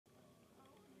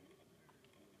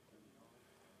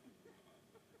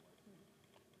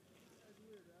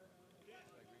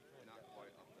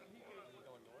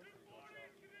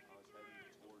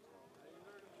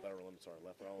sorry,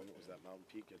 left lateral limit was that mountain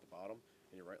peak at the bottom,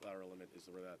 and your right lateral limit is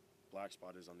where that black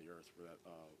spot is on the earth, where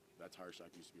that tire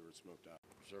shack used to be where it smoked out.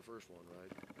 There's our first one,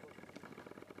 right?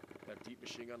 That deep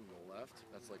machine gun on the left,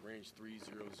 that's like range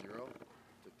 300 to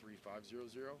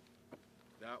 3500.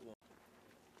 That one.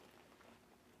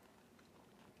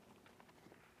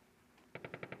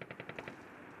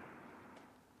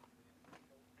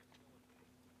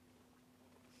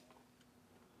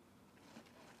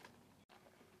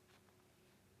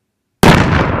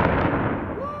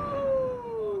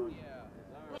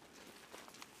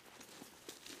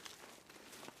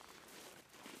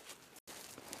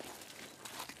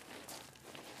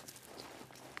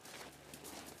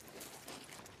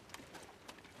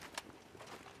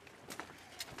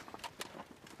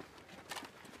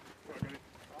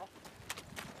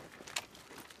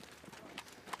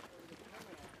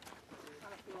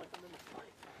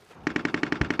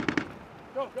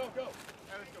 Go, go. All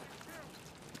right, let's go.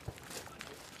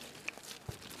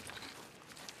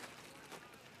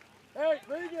 Hey,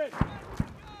 Regan!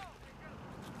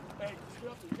 Hey, you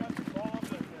got the ball up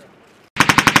there.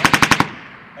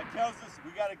 That tells us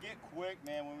we got to get quick,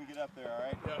 man, when we get up there, all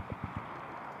right? Yeah.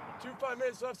 5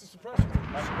 minutes left to suppression.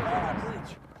 That's fast.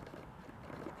 Reach.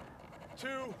 2.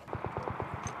 1, 2,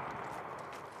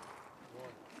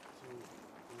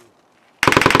 3.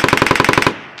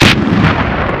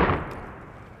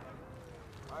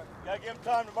 All right, gotta give him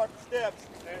time to mark the steps.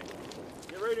 Hey,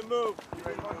 get ready to move. Get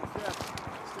ready to mark the steps.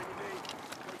 Let's take a knee.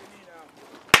 Take a knee now.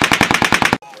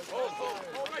 Oh,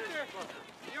 right there.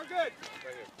 You're good. Right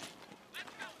here.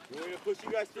 You want me to push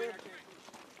you guys through?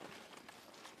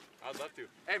 I'd love to.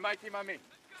 Hey, my team on me.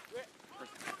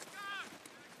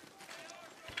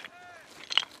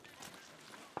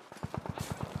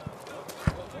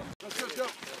 Let's go.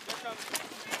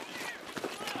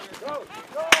 Go.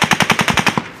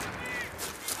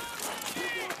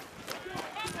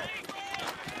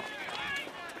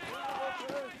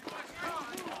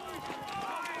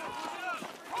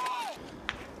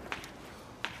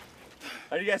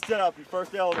 How do you guys set up your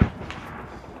first element?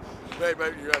 Hey,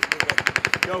 baby, you guys move up.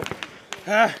 Go.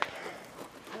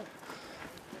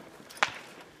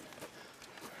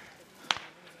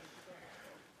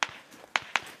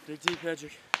 Dig deep,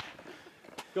 Patrick.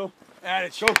 Go.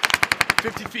 Adage. Go.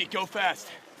 50 feet, go fast.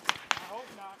 I hope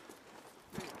not.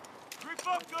 Grip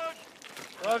up good.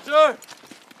 Roger.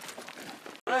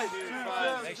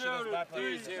 Make sure those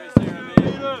bipolar 0, 0,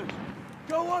 man.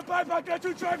 Go 1, 5, back there,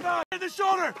 2, try 5. In the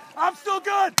shoulder. I'm still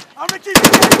good. I'm gonna keep it.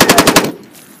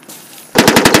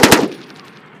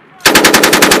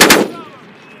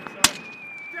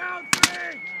 Down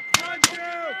 3. 1, 2.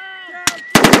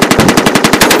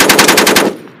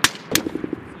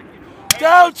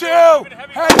 Down 2.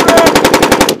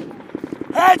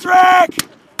 Hedrick.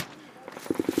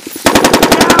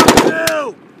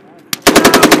 Down 2.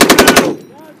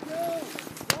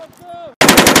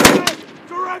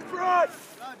 Direct front!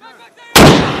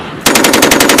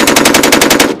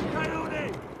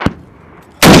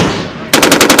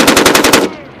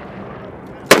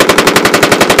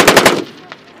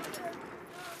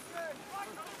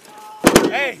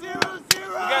 Hey, we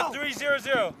got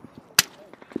 3-0-0.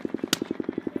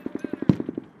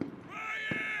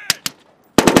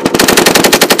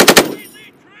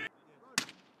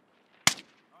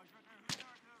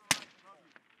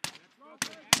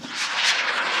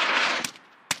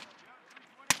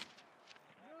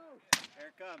 Here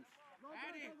it comes.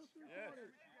 Yes.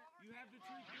 You have the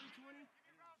 320?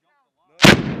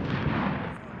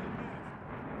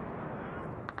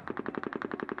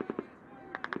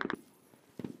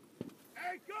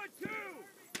 Hey, good 2!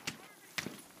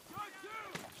 Good 2!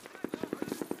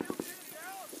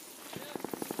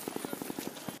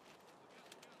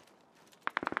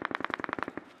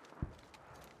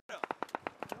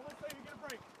 Let's say you get a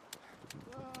break.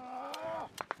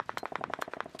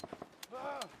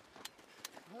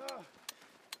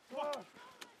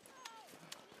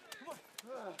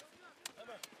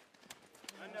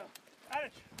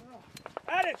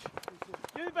 Adage!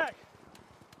 Give it back.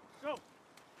 Go.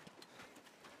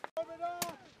 I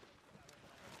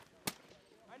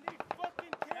need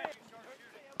fucking 10.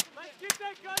 Let's get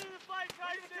that gun in the fight,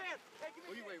 guys.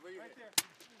 Where you wait? Right there.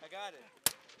 I got it.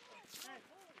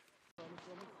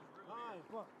 All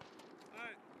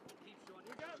right. Keep showing.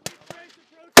 We got trace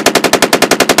approaching.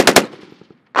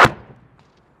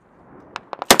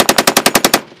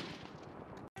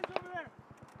 Over there.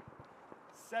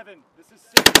 7. This is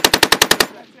 6.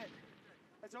 That's it.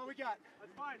 That's all we got.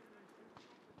 That's fine.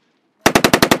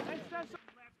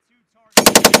 Left 2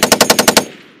 targets.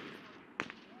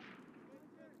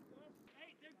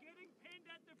 Hey, they're getting pinned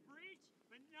at the breach,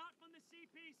 but not from the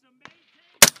CP, so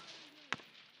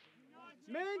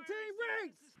Maintain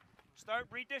ranks! Start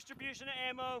redistribution of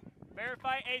ammo.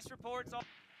 Verify ACE reports.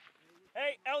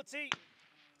 Hey, LT.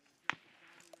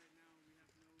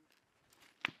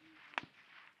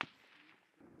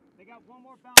 They got one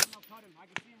more bounce and I'll cut him. I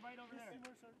can see him right over there.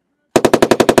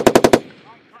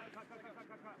 All right, cut.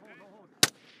 Hold.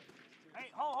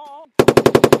 Hey, hold.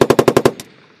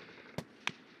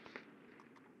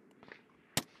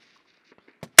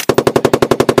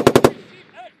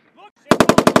 Hey, look, shift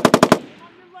up.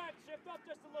 On your left, shift up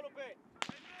just a little bit.